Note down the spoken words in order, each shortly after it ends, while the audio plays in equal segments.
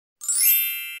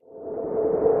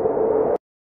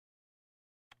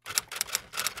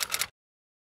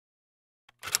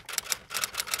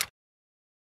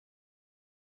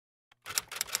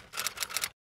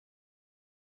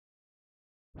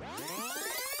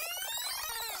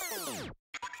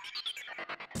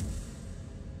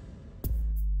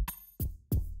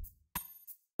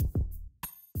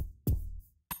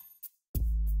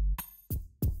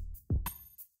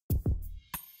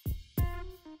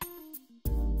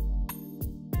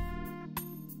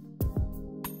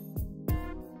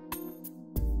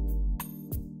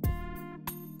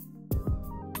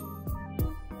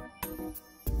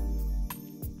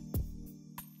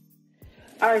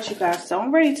Alright you guys, so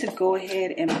I'm ready to go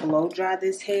ahead and blow dry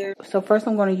this hair. So first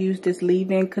I'm going to use this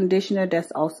leave-in conditioner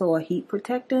that's also a heat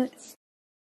protectant.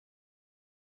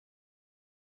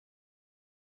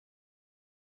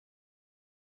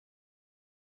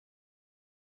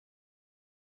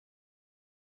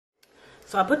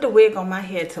 So I put the wig on my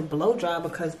head to blow dry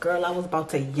because girl, I was about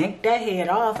to yank that head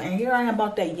off and here I am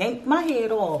about to yank my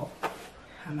head off.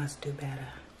 I must do better.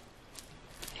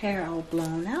 Hair all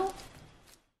blown out.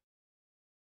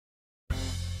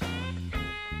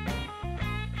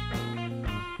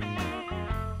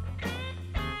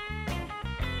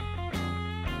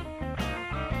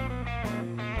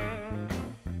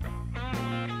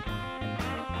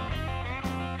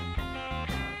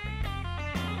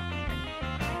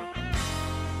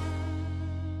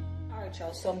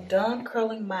 So I'm done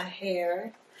curling my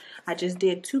hair. I just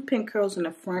did 2 pin curls in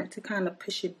the front to kind of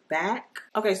push it back.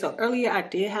 Okay, so earlier I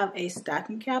did have a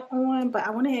stocking cap on, but I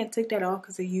went ahead and took that off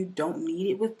because you don't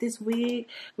need it with this wig,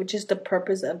 which is the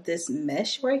purpose of this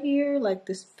mesh right here, like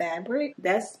this fabric.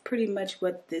 That's pretty much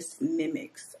what this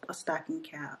mimics, a stocking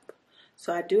cap.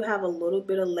 So I do have a little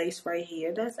bit of lace right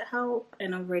here that's out,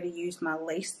 and I'm ready to use my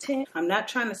lace tint. I'm not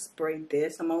trying to spray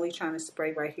this. I'm only trying to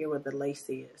spray right here where the lace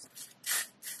is.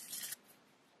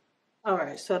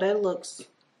 Alright, so that looks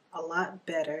a lot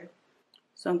better.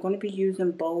 So I'm going to be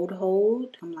using Bold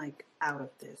Hold. I'm like out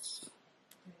of this.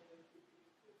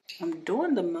 I'm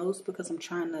doing the most because I'm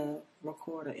trying to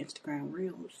record an Instagram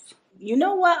Reels. You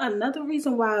know what? Another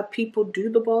reason why people do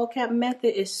the ball cap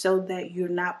method is so that you're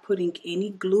not putting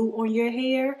any glue on your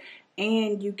hair.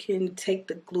 And you can take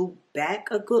the glue back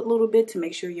a good little bit to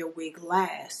make sure your wig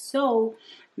lasts. So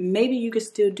maybe you could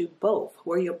still do both.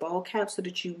 Wear your ball cap so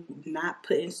that you're not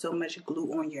putting so much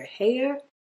glue on your hair.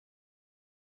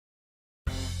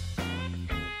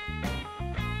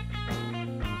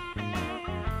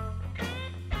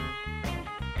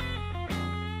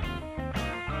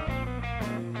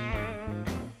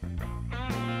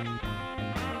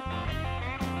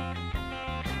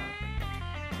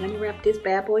 Let me wrap this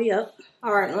bad boy up.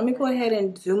 Alright, let me go ahead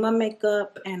and do my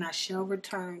makeup and I shall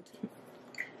return.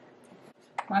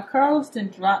 My curls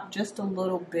didn't drop just a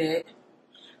little bit,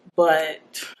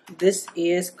 but this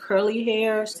is curly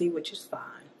hair, see, which is fine.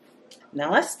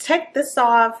 Now let's take this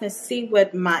off and see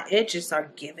what my edges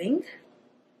are giving.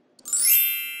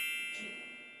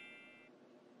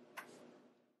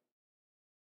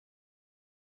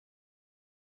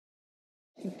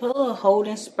 You put a little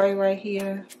holding spray right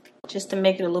here just to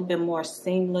make it a little bit more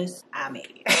seamless.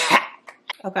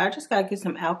 Okay, I just gotta get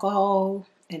some alcohol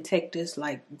and take this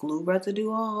like glue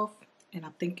residue off, and I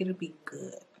think it'll be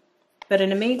good. But in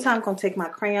the meantime, I'm gonna take my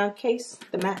crayon case,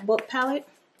 the MacBook palette,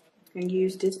 and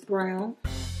use this brown.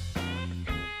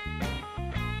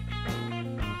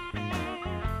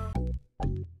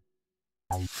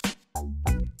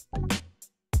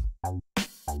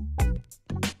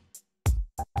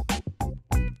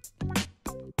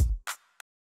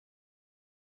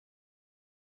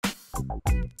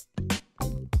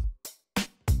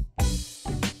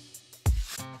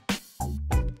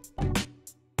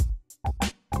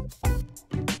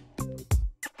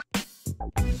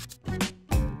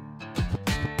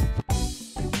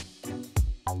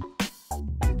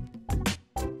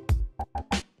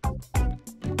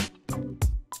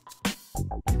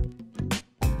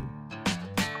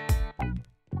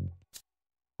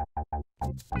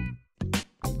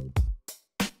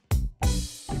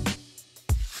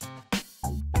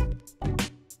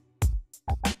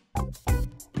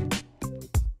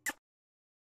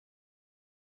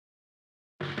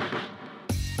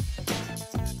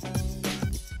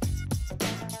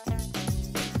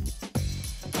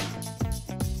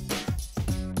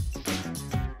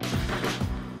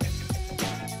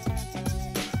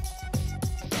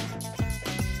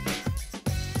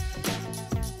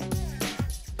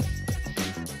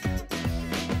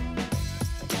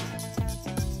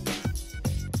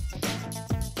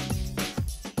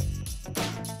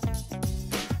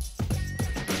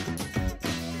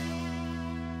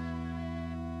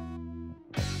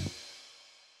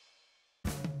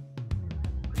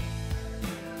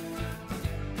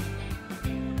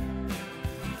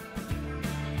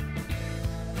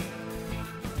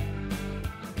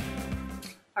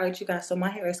 Alright, you guys, so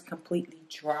my hair is completely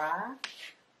dry.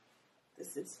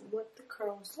 This is what the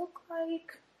curls look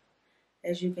like.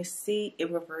 As you can see,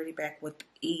 it reverted back with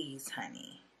ease,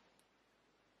 honey.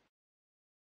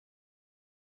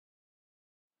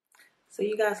 So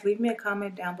you guys, leave me a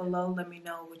comment down below. Let me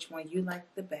know which one you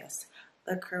like the best.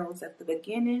 The curls at the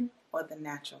beginning or the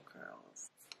natural curls.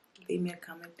 Leave me a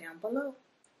comment down below.